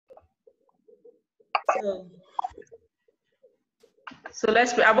So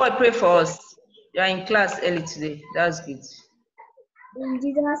let's pray. Avoid pray for us. You are in class early today. That's good. In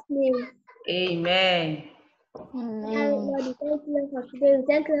Jesus' name. Amen. Lord, we thank you for today. We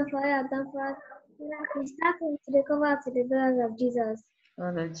thank you for all you have done for us. We start to the cover to the blood of Jesus.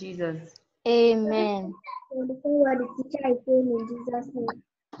 Lord of Jesus. Amen. For the word the teacher is saying in Jesus' name.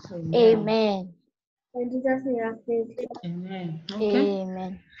 Amen. In Jesus' name, I pray. Amen. Okay.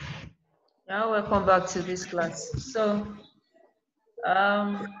 Amen. Now welcome back to this class. So,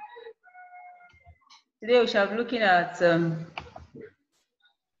 today we shall be looking at.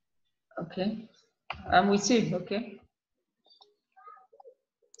 Okay, I'm with you. Okay.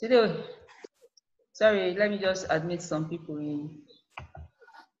 Today, sorry, let me just admit some people in.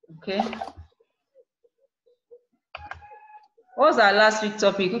 Okay. What was our last week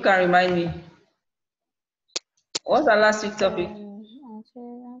topic? Who can remind me? What was our last week topic?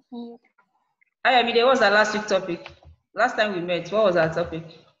 Ayamide, what was our last week topic? Last time we met, what was our topic?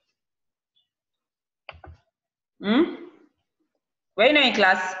 Were you not in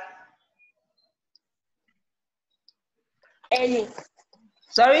class? Early.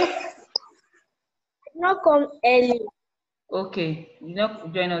 Sorry? Not come early. Okay, you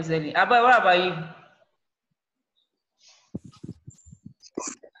not join us early. Abba, what about you?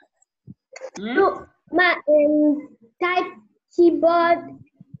 No, my type keyboard.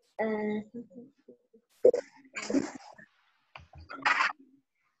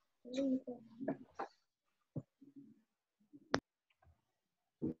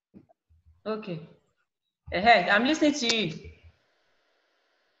 Okay. Hey, I'm listening to you.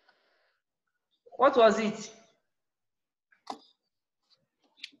 What was it?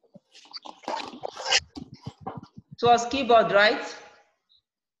 It was keyboard, right?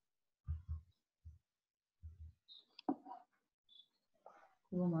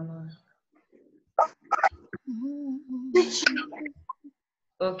 Oh my Lord.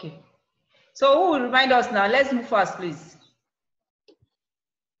 Okay. So who will remind us now? Let's move fast, please.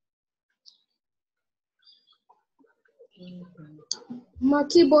 My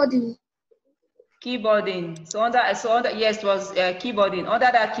keyboarding. Keyboarding. So under yes, it was keyboarding.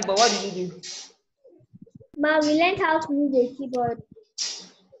 Under that keyboard, what did you do? Ma, we learned how to use the keyboard.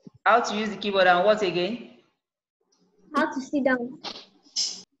 How to use the keyboard and what again? How to sit down.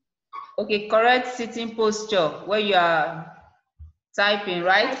 Okay, correct sitting posture where you are typing,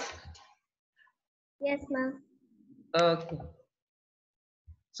 right? Yes, ma'am. Okay.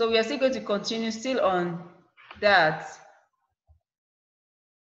 So we are still going to continue still on that.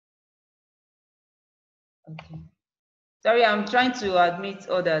 Okay. Sorry, I'm trying to admit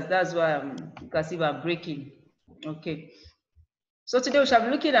others. That's why you can see I'm breaking. Okay. So today we shall be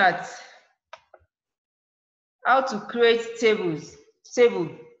looking at how to create tables.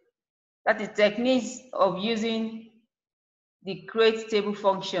 That is techniques of using the create table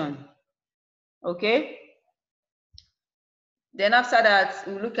function. Okay. Then after that,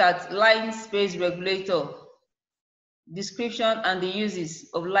 we'll look at line space regulator, description and the uses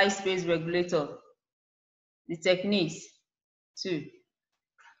of line space regulator, the techniques too.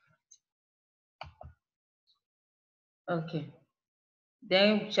 Okay.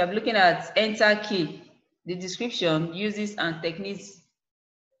 Then we shall be looking at enter key, the description, uses and techniques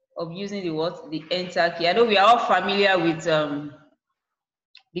of using the what? The enter key. I know we are all familiar with the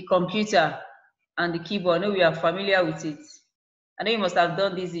computer and the keyboard. I know we are familiar with it. I know you must have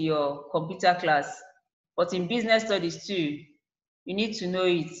done this in your computer class, but in business studies too, you need to know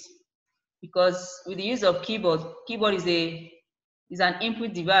it because with the use of keyboard is an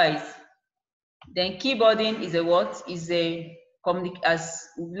input device. Then keyboarding is a what? Is a we're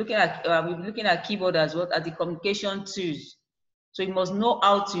looking at keyboard as what? As the communication tools. So you must know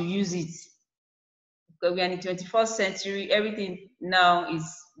how to use it. Because we are in the 21st century, everything now is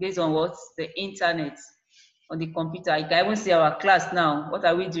based on what? The internet, on the computer. You can even see our class now. What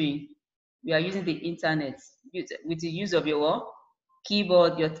are we doing? We are using the internet with the use of your what?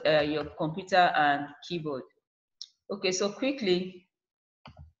 Keyboard, your computer and keyboard. Okay, so quickly,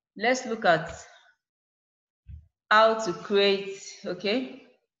 let's look at how to create, okay?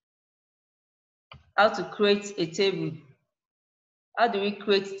 How to create a table. How do we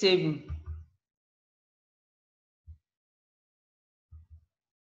create table?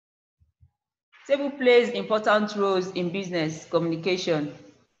 Table plays important roles in business communication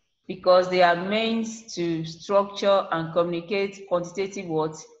because they are means to structure and communicate quantitative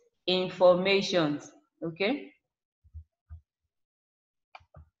what? Information. Okay?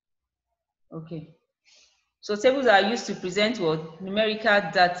 Okay. So tables are used to present what? Numerical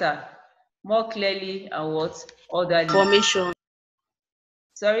data more clearly and what? Orderly. Information.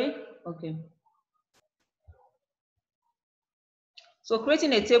 Sorry? Okay. So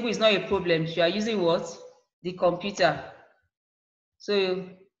creating a table is not a problem. You are using what? The computer. So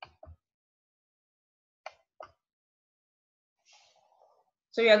you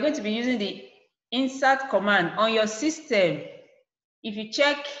are going to be using the insert command on your system. If you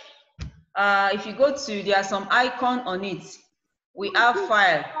check, if you go to, there are some icon on it. We have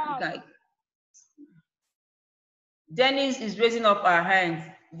file. Okay. Dennis is raising up her hand.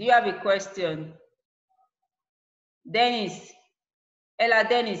 Do you have a question? Dennis, Ella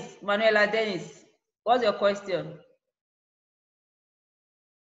Dennis, Manuela Dennis, what's your question?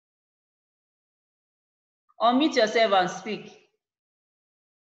 Unmute yourself and speak.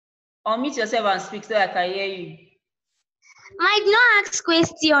 Unmute yourself and speak so I can hear you. Mike, no ask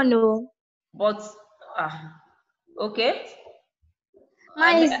question, no. But, okay.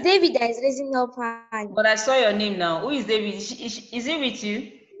 Mine is David that is raising up hand. But I saw your name now. Who is David? Is he with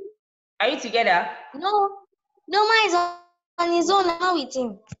you? Are you together? No, mine is on his own. I'm not with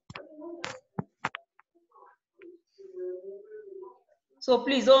him. So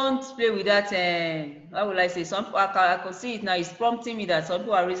please don't play with that. How will I say? Some people, I can see it now. It's prompting me that some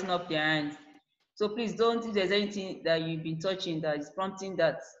people are raising up their hands. So please don't. If there's anything that you've been touching that is prompting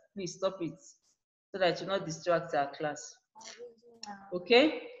that, please stop it, so that you not distract our class.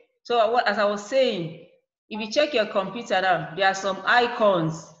 Okay. So as I was saying, if you check your computer now, there are some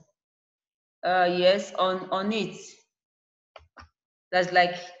icons. Yes, on it. That's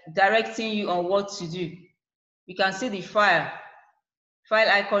like directing you on what to do. You can see the file. File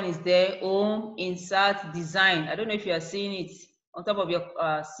icon is there, home, insert, design. I don't know if you are seeing it on top of your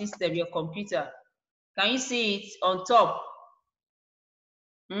system, your computer. Can you see it on top?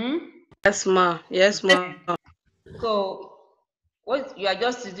 Yes, ma. Yes, ma. So what you are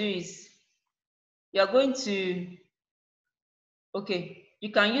just to do is you are going to, okay,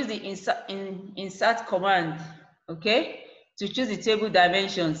 you can use the insert command, okay, to choose the table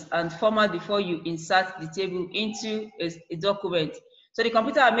dimensions and format before you insert the table into a document. So the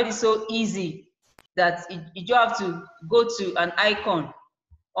computer has made it so easy that you just have to go to an icon.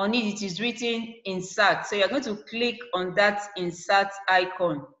 On it, it is written insert. So you're going to click on that insert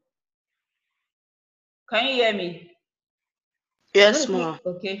icon. Can you hear me? Yes, ma.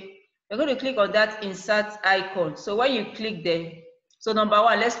 Okay. You're going to click on that insert icon. So when you click there, so number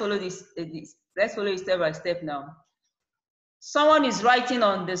one, let's follow this. Let's follow it step by step now. Someone is writing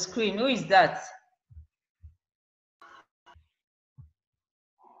on the screen. Who is that?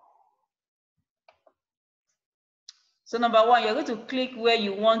 So number one, you're going to click where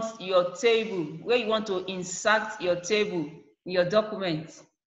you want your table, where you want to insert your table in your document.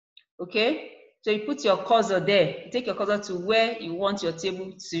 Okay? So you put your cursor there. You take your cursor to where you want your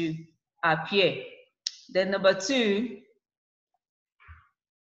table to appear. Then number two,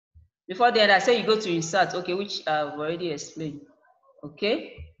 before then I say you go to insert, okay, which I've already explained.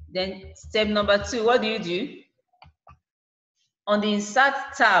 Okay? Then step number two, what do? On the insert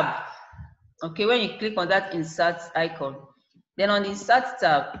tab, okay, when you click on that insert icon, then on the insert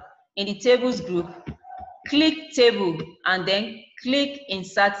tab, in the tables group, click table and then click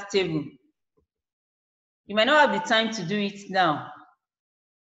insert table. You might not have the time to do it now.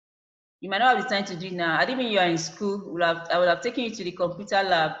 You might not have the time to do it now. I didn't mean you are in school. I would have taken you to the computer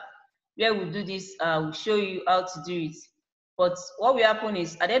lab where we'll do this, we'll show you how to do it. But what will happen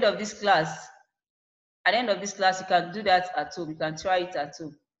is at the end of this class, you can do that at home. You can try it at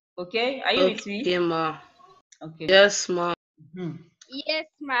home. Okay? Are you with me? Okay, ma. Okay. Yes, ma. Yes,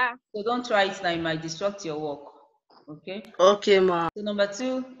 ma. So don't try it now. It might disrupt your work. Okay? Okay, ma. So number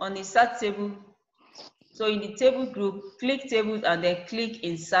two, on insert table. So in the table group, click tables and then click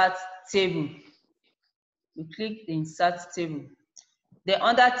insert table. You click the insert table. Then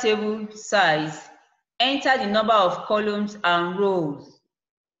under table size, enter the number of columns and rows.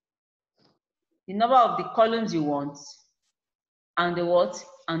 The number of the columns you want and the what?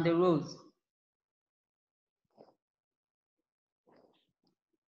 And the rows.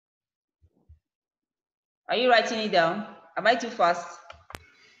 Are you writing it down? Am I too fast?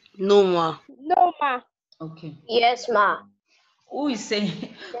 No, ma. No, ma. Okay. Yes, ma. Who is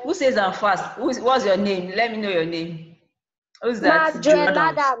saying? Who says I'm fast? What's your name? Let me know your name. Who's that? Ma, Joel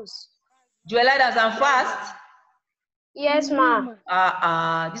Adams. Joel Adams, I'm fast. Yes, ma.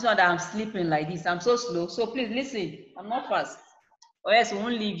 This one that I'm sleeping like this. I'm so slow. So please listen. I'm not fast. Or else we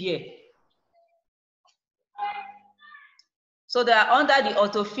won't leave here. So that under the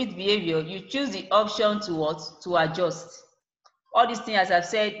auto fit behavior, you choose the option to what? To adjust. All these things, as I've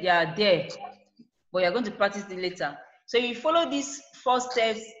said, they are there, but you're going to practice it later. So you follow these 4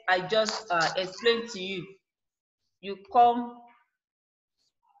 steps I just explained to you. You'll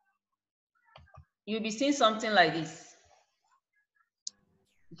be seeing something like this.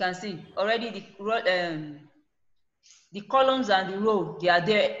 You can see already the columns and the row, they are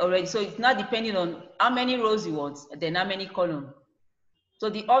there already. So it's not depending on how many rows you want, then how many columns. So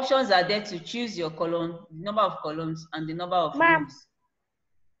the options are there to choose your column, the number of columns, and the number of Ma'am. rows.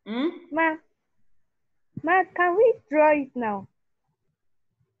 Hmm? Ma, can we draw it now?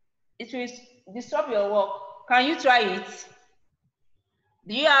 It will disturb your work. Can you try it?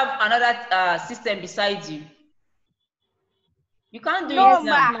 Do you have another system beside you? You can't do No, it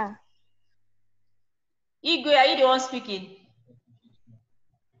now. ma. Ma. Igwe, are you the one speaking?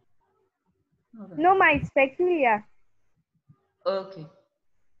 No, ma, it's peculiar. Okay.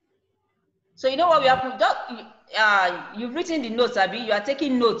 So you know what we have just you've written the notes, Abi. You are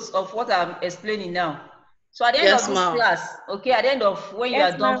taking notes of what I'm explaining now. So at the end Yes, of this ma'am. class, okay, at the end of when you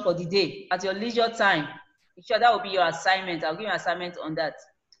Yes, are done ma'am. for the day, at your leisure time, I'm sure that will be your assignment. I'll give you an assignment on that.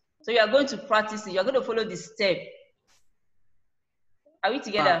 So you are going to practice it. You're going to follow the step. Are we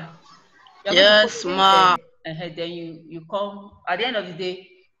together? You're going to Yes, follow the step. ma'am. Then you come at the end of the day,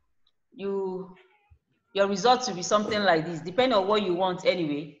 your results will be something like this, depending on what you want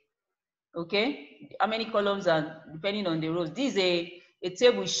anyway. Okay, how many columns and depending on the rows. This is a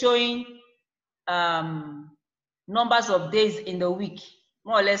table showing numbers of days in the week,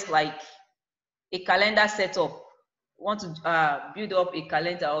 more or less like a calendar setup. You want to build up a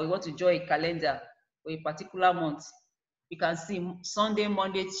calendar, or you want to draw a calendar for a particular month. You can see Sunday,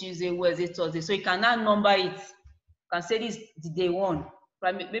 Monday, Tuesday, Wednesday, Thursday. So you can now number it. You can say this is the day one.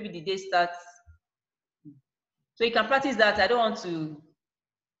 Maybe the day starts. So you can practice that. I don't want to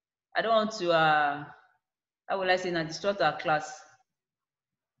how will I say, now disrupt our class.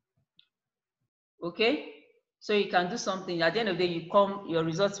 Okay, so you can do something. At the end of the day, your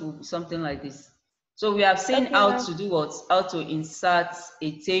results will be something like this. So we have seen Okay, how ma'am. to do what? How to insert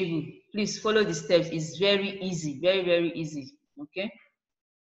a table. Please follow the steps. It's very easy, very, very easy. Okay.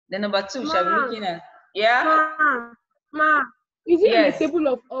 Then number 2, shall we be looking at? Yeah. Ma. Is it a Yes. table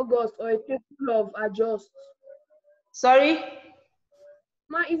of August or a table of adjust? Sorry.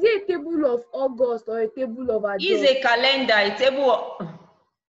 Ma, is it a table of August or a table of Is adjust? a calendar a table?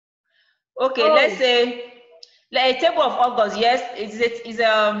 Okay, Oh. let's say like a table of August. Yes,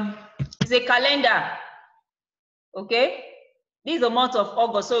 it's a calendar. Okay, this is the month of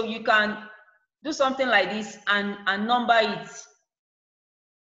August, so you can do something like this and number it.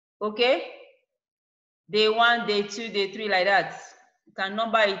 Okay, day 1, day 2, day 3, like that. You can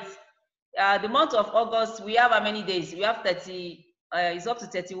number it. The month of August, we have how many days? We have 30. It's up to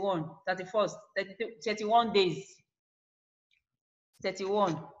 31, 31st, 32, 31 days.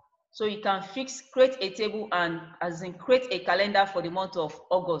 31. So you can create a table and create a calendar for the month of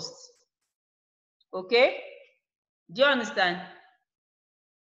August. Okay? Do you understand?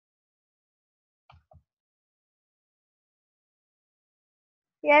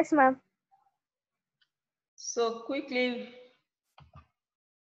 Yes, ma'am. So quickly,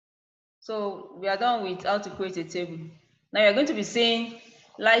 so we are done with how to create a table. Now you're going to be seeing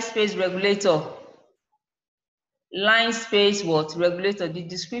line space regulator. Line space what? Regulator, the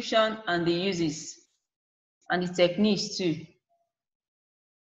description and the uses and the techniques too.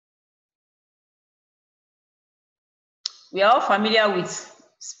 We are all familiar with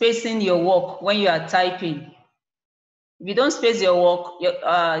spacing your work when you are typing. If you don't space your work,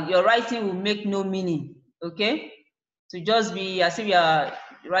 your writing will make no meaning, okay? To just be as if you are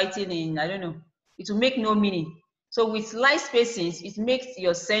writing in, I don't know, it will make no meaning. So with line spacings, it makes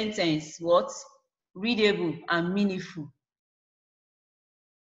your sentence what? Readable and meaningful.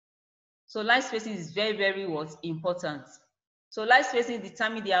 So line spacing is very, very what? Important. So line spacing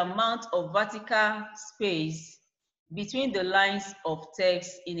determines the amount of vertical space between the lines of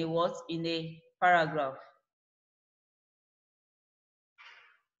text in a what? In a paragraph.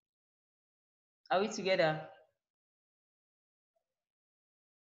 Are we together?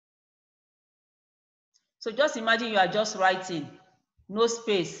 So just imagine you are just writing, no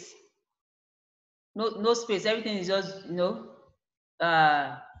space, no space. Everything is just, they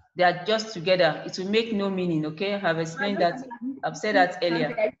are just together. It will make no meaning. Okay, I have explained that. I've said that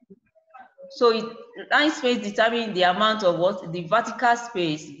earlier. So line space determines the amount of what? The vertical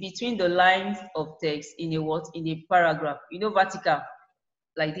space between the lines of text in a what? In a paragraph. Vertical,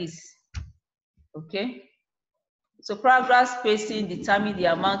 like this. Okay. So paragraph spacing determines the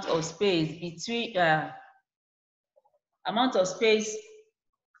amount of space between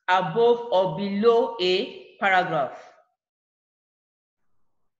above or below a paragraph.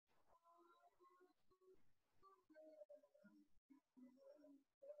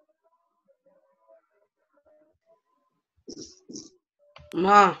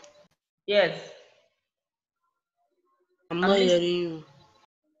 Ma, Yes. I'm I'm not listening. hearing you.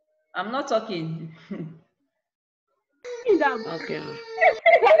 I'm not talking. Okay, ma.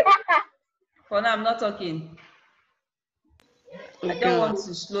 For now, I'm not talking. I Okay, don't ma. want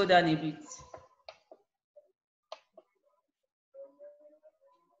to slow down a bit.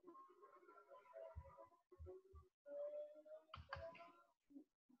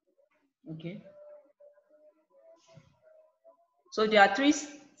 Okay. So there are three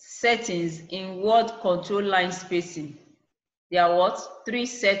settings in word control line spacing. There are what? Three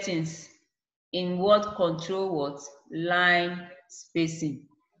settings in word control what? Line spacing.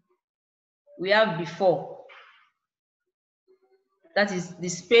 We have before. That is the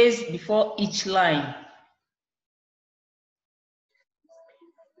space before each line.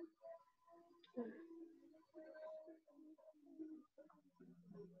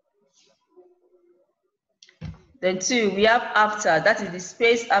 Then two, we have after. That is the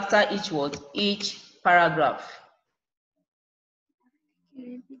space after each word, each paragraph.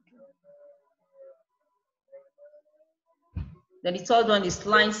 Then the third one is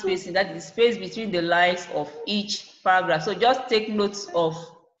line spacing. That is the space between the lines of each paragraph. So just take notes of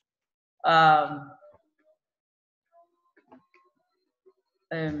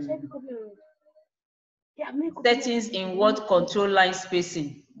settings in word control line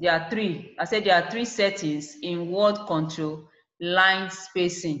spacing. There are three. I said there are three settings in word control line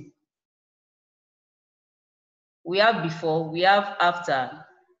spacing. We have before, we have after,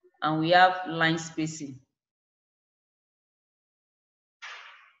 and we have line spacing.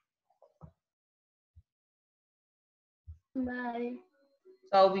 Bye.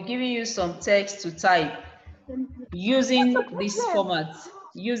 So I'll be giving you some text to type using this format.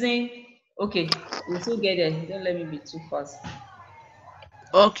 Okay, we'll still get there. Don't let me be too fast.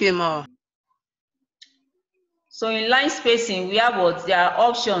 Okay, ma. So in line spacing, we have what? There are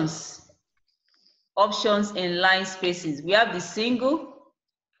options. Options in line spacings. We have the single,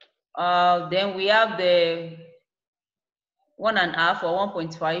 then we have the 1.5 or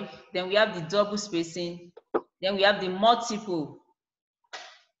 1.5, then we have the double spacing, then we have the multiple.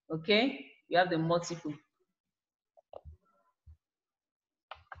 Okay, we have the multiple.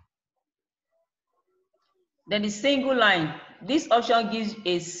 Then the single line. This option gives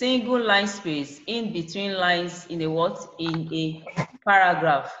a single line space in between lines in a what? In a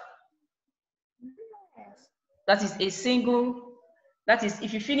paragraph. That is a single, that is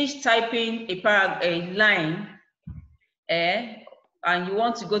if you finish typing a line, and you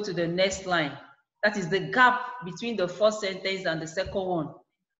want to go to the next line, that is the gap between the first sentence and the second one.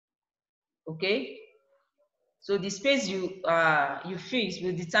 Okay? So the space you fix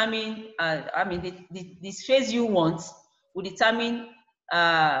will determine, the space you want will determine,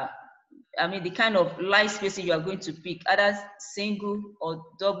 the kind of line spacing you are going to pick, either single or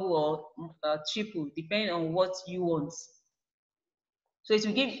double or triple, depending on what you want. So it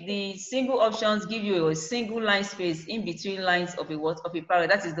will give the single options, give you a single line space in between lines of a paragraph.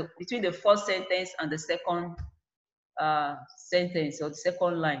 That is between the first sentence and the second sentence or the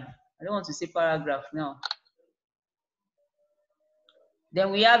second line. I don't want to say paragraph now.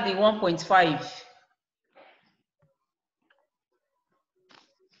 Then we have the 1.5.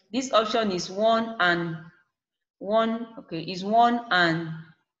 This option is one and one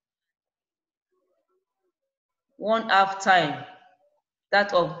half time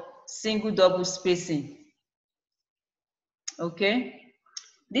that of single double spacing. Okay,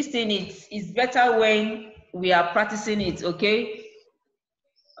 this thing is better when we are practicing it. Okay,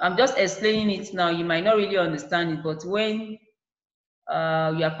 I'm just explaining it now. You might not really understand it, but when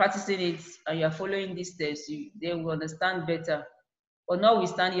you are practicing it and you are following these steps, they will understand better. But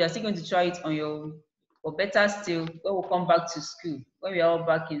notwithstanding, you are still going to try it on your own. Or better still, when we come back to school, when we are all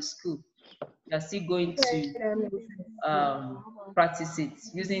back in school, you are still going to practice it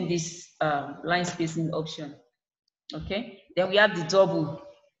using this line spacing option. Okay, then we have the double.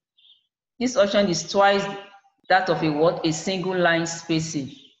 This option is twice that of a single line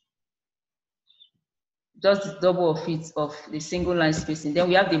spacing. Just the double of it of the single line spacing. Then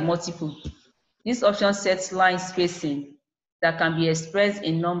we have the multiple. This option sets line spacing that can be expressed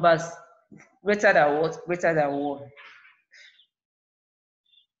in numbers greater than what? Greater than 1.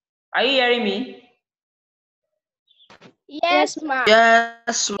 Are you hearing me? Yes, ma.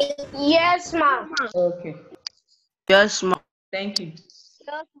 Yes, ma. Yes, ma. Okay. Yes, ma. Thank you.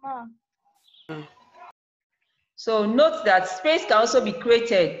 Yes, ma. So note that space can also be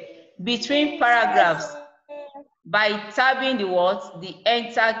created between paragraphs by tapping the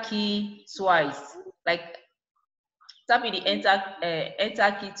enter key twice. Like tapping the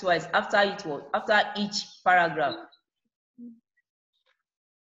enter key twice after each paragraph.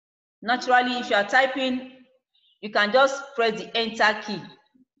 Naturally, if you are typing, you can just press the enter key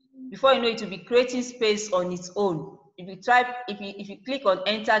before you know it will be creating space on its own. If you click on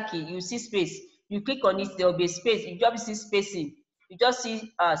enter key, you see space. You click on it, there will be a space. You just see spacing. You just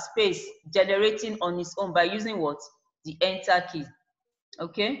see space generating on its own by using what? The enter key.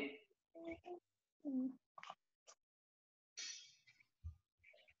 Okay?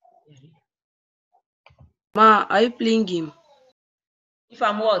 Ma, are you playing game? If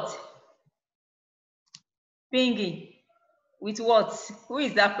I'm what? Pinging. With what? Who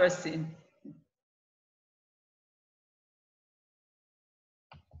is that person?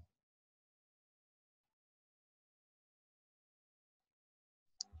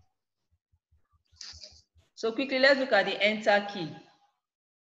 So quickly, let's look at the enter key.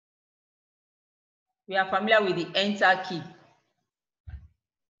 We are familiar with the enter key.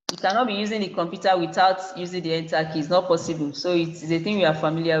 You cannot be using the computer without using the enter key. It's not possible. So it's the thing we are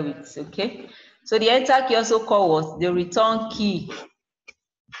familiar with, okay? So the enter key also called what? The return key.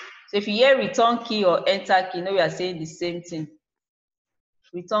 So if you hear return key or enter key, you know we are saying the same thing.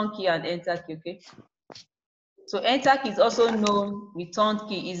 Return key and enter key, okay? So enter key is also known, return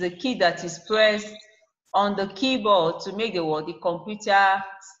key is a key that is pressed on the keyboard to make the computer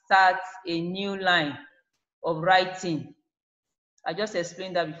start a new line of writing. I just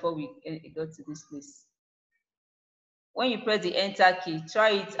explained that before we got to this place. When you press the enter key, try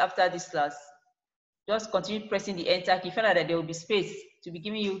it after this class. Just continue pressing the enter key. Find out that there will be space to be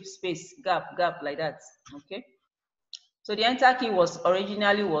giving you space, gap like that. Okay. So the enter key was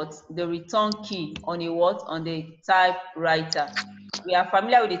originally what? The return key on a what? On the typewriter. We are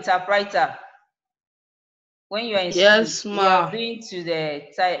familiar with the typewriter. When you are in school, you have been to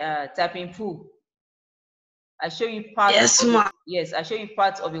the typing pool. I show you parts. Yes, ma. Yes, I show you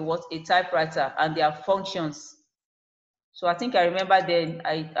parts of a typewriter and their functions. So I think I remember then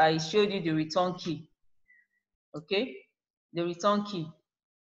I showed you the return key. Okay, the return key,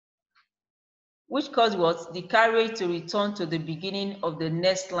 which caused what? The carriage to return to the beginning of the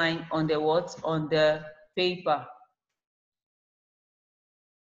next line on the what? On the paper.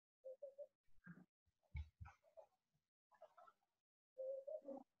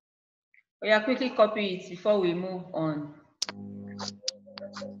 We are quickly copy it before we move on.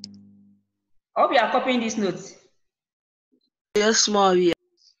 I hope you are copying this note. Yes, ma. Yeah.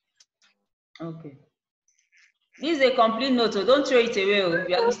 Okay. This is a complete note, so don't throw it away.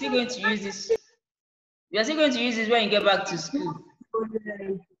 We are still going to use this. We are still going to use this when you get back to school.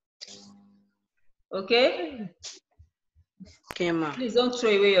 Okay? Okay, ma. Please don't throw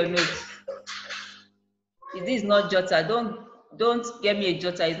away your notes. This is not jotter. Don't get me a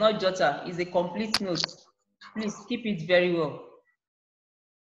jotter. It's not jotter. It's a complete note. Please keep it very well.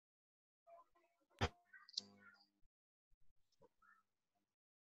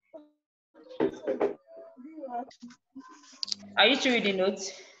 Are you through with the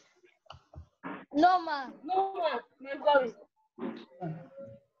notes? No, ma. No, ma. Sorry.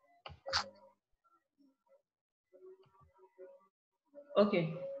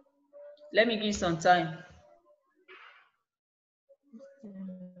 Okay. Let me give you some time.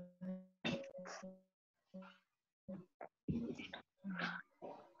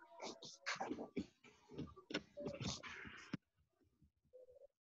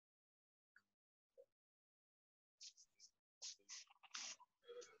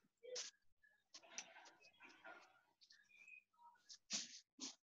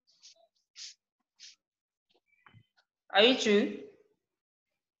 Are you true?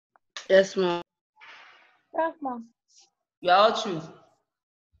 Yes, ma. Yes, ma. You are all true.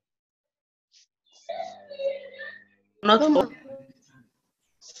 Not No, all. ma.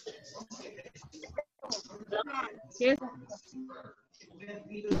 Yes.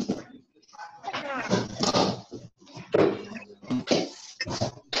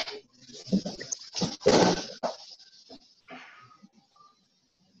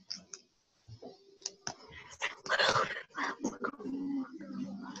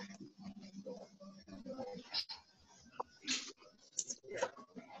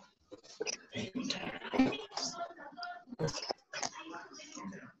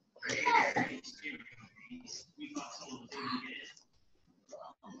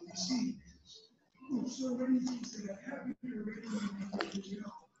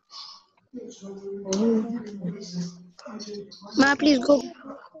 Ma, please go.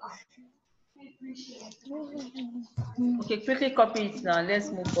 Okay, quickly copy it now. Let's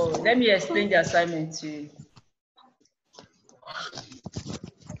move forward. Let me explain the assignment to you.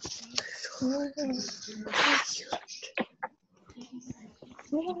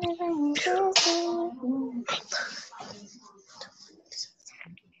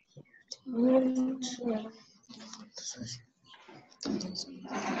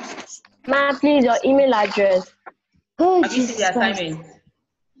 Ma, please, your email address. Oh, Have you seen the Jesus Christ. assignment?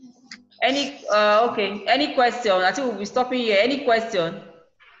 Okay. Any question? I think we'll be stopping here. Any question?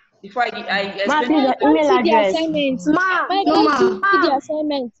 Before I Ma, explain. please, your email address. Ma, no, ma. The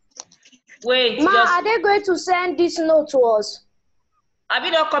assignment. Wait, Ma, just are they going to send this note to us? have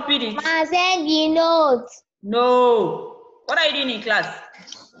you not copied it? Ma, send the note. No. What are you doing in class?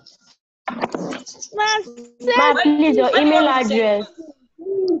 Ma, please, your When do you email want me to send address.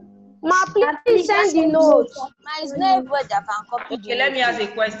 Ma, please send the note. It's not everybody that can copy Okay, the let me note. ask a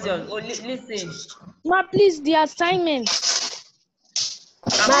question. Listen. Ma, please, the assignment.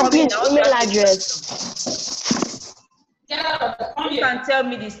 I'm Ma, coming. please, I want to email ask you a address. question. You can tell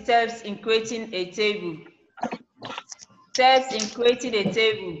me the steps in creating a table. Steps in creating a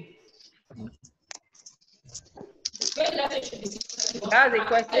table. That's a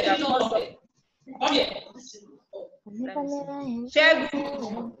question that comes up. Check.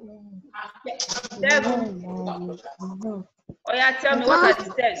 Oh yeah, tell me what are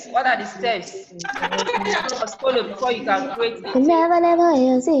the steps? What are the steps you must follow before you can create a table? Never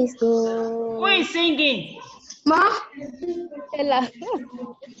else is Who good. is singing? Ma, Ella.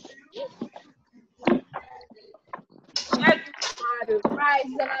 Check.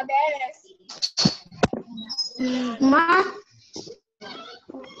 ma,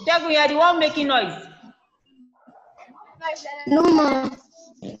 Check, you are the one making noise. no, ma.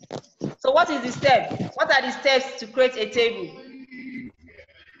 So what is the step? What are the steps to create a table?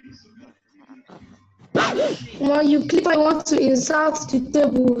 Ma, you click I want to insert the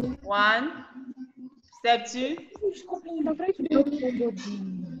table. 1. Step 2.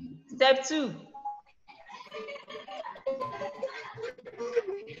 Step 2.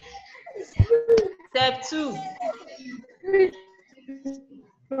 Step 2.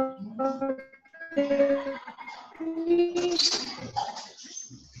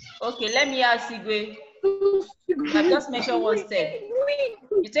 Okay, let me ask Igwe. I've just mentioned one step.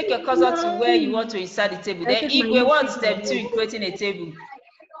 You take your cursor to where you want to insert the table. Then Igwe, what's step 2 in creating a table?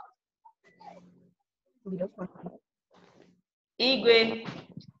 Igwe,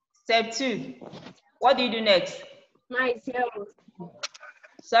 step 2. What do you do next? Myself.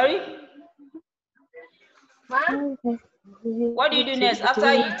 Sorry? Ma, What do you do next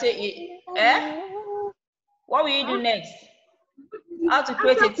after you take it? What will you do next? How to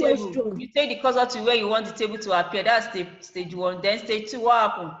create a table? You take the cursor to where you want the table to appear. That's stage 1. Then stage 2,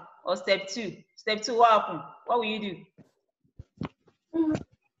 what happened? Or step 2? Step 2, what happened? What will you do?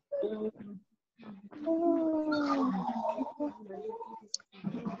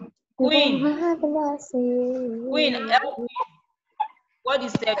 Queen, help me. What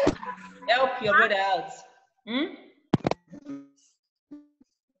is step? Help your brother out.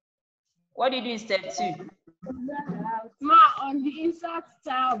 What do you do in step 2? ma, on the insert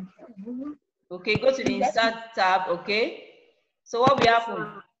tab. Okay, go to the insert tab. Okay. So what will happen?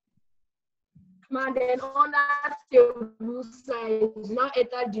 Ma, then on that table size, now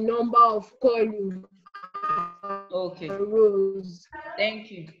enter the number of columns. Okay. Rows.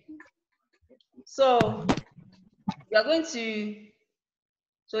 Thank you. So we are going to.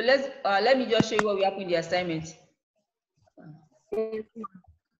 So let me just show you what we have in the assignment. We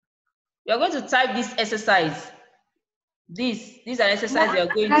are going to type this exercise. This is an exercise we are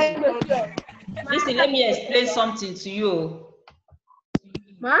going to. Listen, let me explain something to you.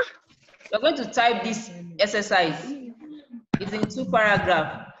 Ma? You're going to type this exercise. It's in 2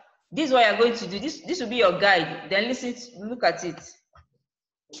 paragraphs. This is what you're going to do. This will be your guide. Then look at it.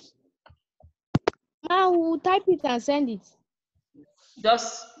 Ma, we'll type it and send it.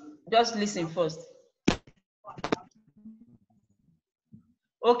 Just listen first.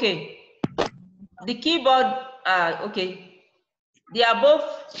 Okay. The keyboard, okay. They are both.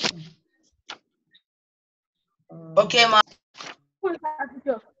 Okay, ma.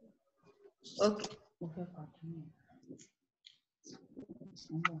 Okay.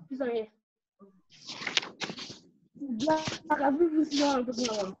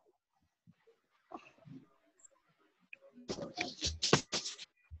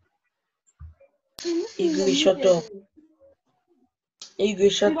 Igwe, shut up.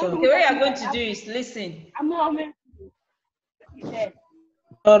 Igwe, shut up. Okay, what you are going to do is listen.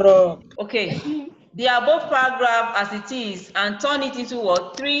 Shut up. Okay. The above paragraph as it is and turn it into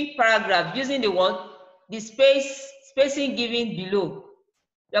what? 3 paragraphs using the what? The spacing given below.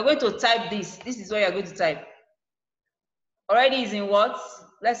 You are going to type this. This is what you are going to type. Already is in what?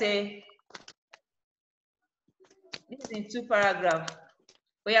 Let's say this is in 2 paragraphs.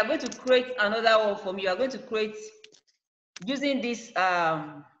 But you are going to create another one for me. You are going to create using this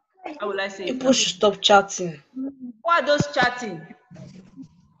how will I say? People should stop chatting. What are those chatting?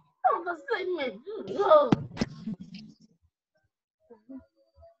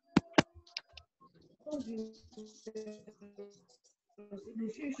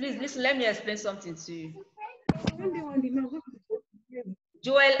 Please listen, let me explain something to you.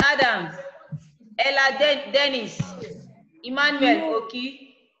 Joel Adams, Ella Dennis, Emmanuel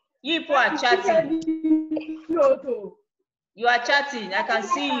Oki, you people are chatting. You are chatting, I can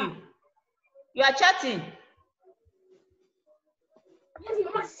see you. You are chatting.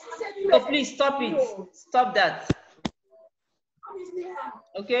 So please stop it. Stop that.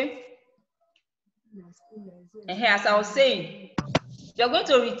 Okay? And here, as I was saying, you're going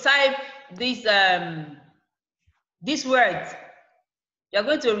to retype this word. You're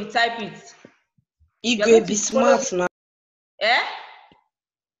going to retype it. You're going to be smart now. Eh?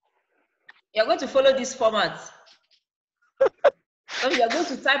 You're going to follow this format. So you're going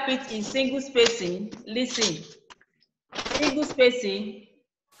to type it in single spacing. Listen. Single spacing.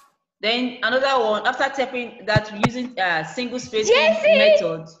 Then another one, after typing that using single spacing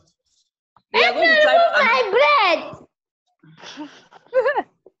method. They are going to type my bread.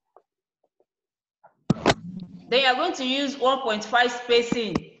 Then you are going to use 1.5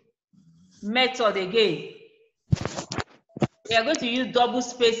 spacing method again. They are going to use double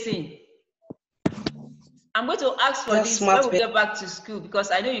spacing. I'm going to ask for this when we get back to school because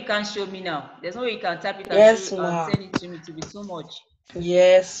I know you can't show me now. There's no way you can type it and, send it to me to be too much.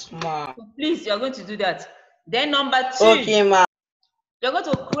 Yes, ma'am. So please, you're going to do that. Then number 2. Okay, ma'am. You're going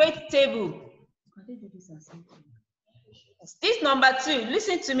to create table. This number 2,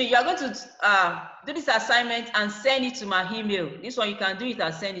 listen to me. You are going to do this assignment and send it to my email. This one you can do it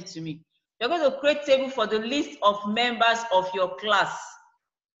and send it to me. You're going to create table for the list of members of your class.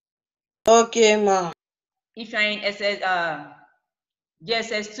 Okay, ma'am. If you're in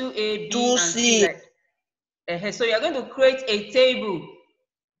JSS2 A, B, and C. So you're going to create a table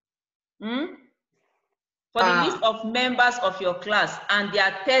for the list of members of your class and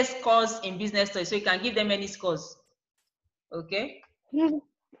their test scores in business studies. So you can give them any scores. Okay?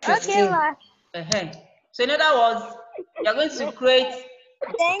 Okay, ma. So in other words, you're going to create.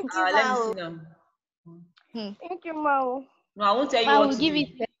 Thank you, let me see now. Thank you, ma. No, I won't tell you what to do.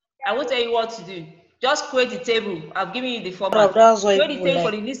 I won't tell you what to do. Just create the table. I've given you the format. Create the table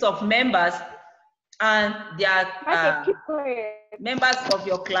for the list of members and their members of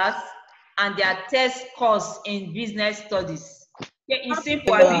your class and their test scores in business studies. Okay, it's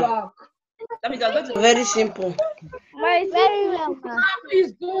simple, Abby. That means I'm going to very simple. Very well, ma.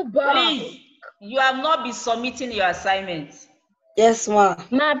 Please go back. Please, you have not been submitting your assignment. Yes, ma'am.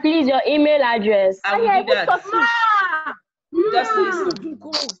 Ma, please, your email address. I will do that. Just listen.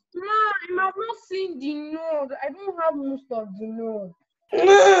 Ma, I've not seen the note. I don't have most of the note.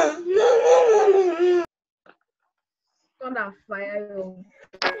 No. Gonna fire you.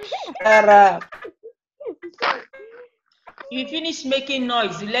 Shut up. If you finish making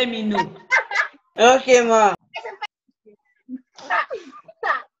noise, you let me know. Okay, ma'am.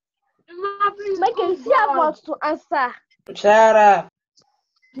 Make a effort to answer. Shut up.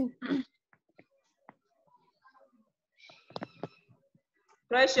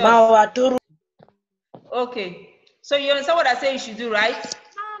 Precious. Okay. So you understand what I say you should do, right?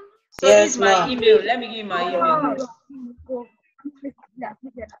 So yes, this is my email. Let me give you my email.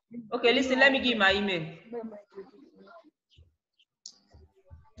 Okay, listen, let me give you my email.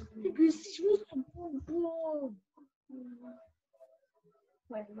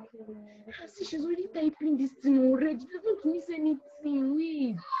 She's already typing this thing already. She doesn't miss anything.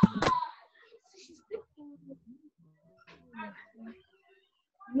 Wait.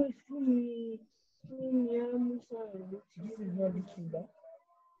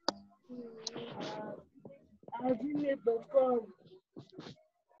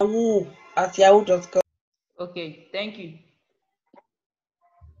 At yahoo.com. Okay, thank you.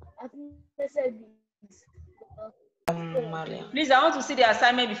 Please, I want to see the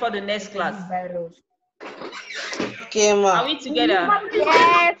assignment before the next class. Okay, ma. Are we together?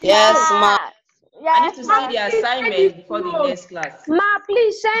 Yes, ma. I need to see the assignment before the next class. Ma,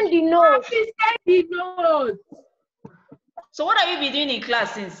 please send the note. So what have you been doing in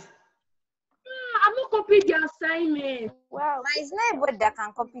class since? I'm not copying the assignment. Wow. But it's not everybody that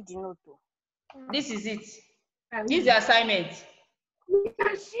can copy the note. This is it. This is the assignment.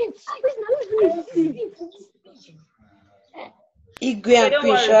 Igwe and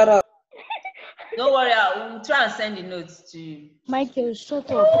Chris, shut up. Don't worry, I will try and send the notes to you. Michael,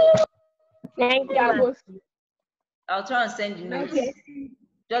 shut up. Thank you. I'll try and send the notes.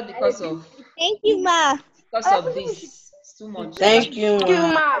 Just because of. Thank you, ma. Because of this. It's too much. Thank you,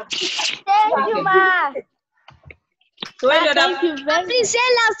 ma. Thank you, ma. So any other, Thank you very Please say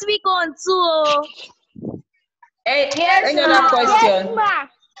last week on too. any other question?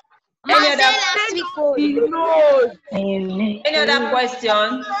 Any other, Last week on. No. any other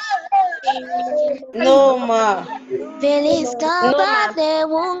question? No, ma. Feelings come No, but ma'am. they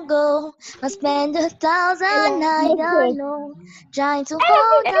won't go. I spend 1,000 I don't know. Trying to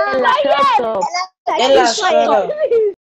hold on. Ella, shut up. Ella, shut up.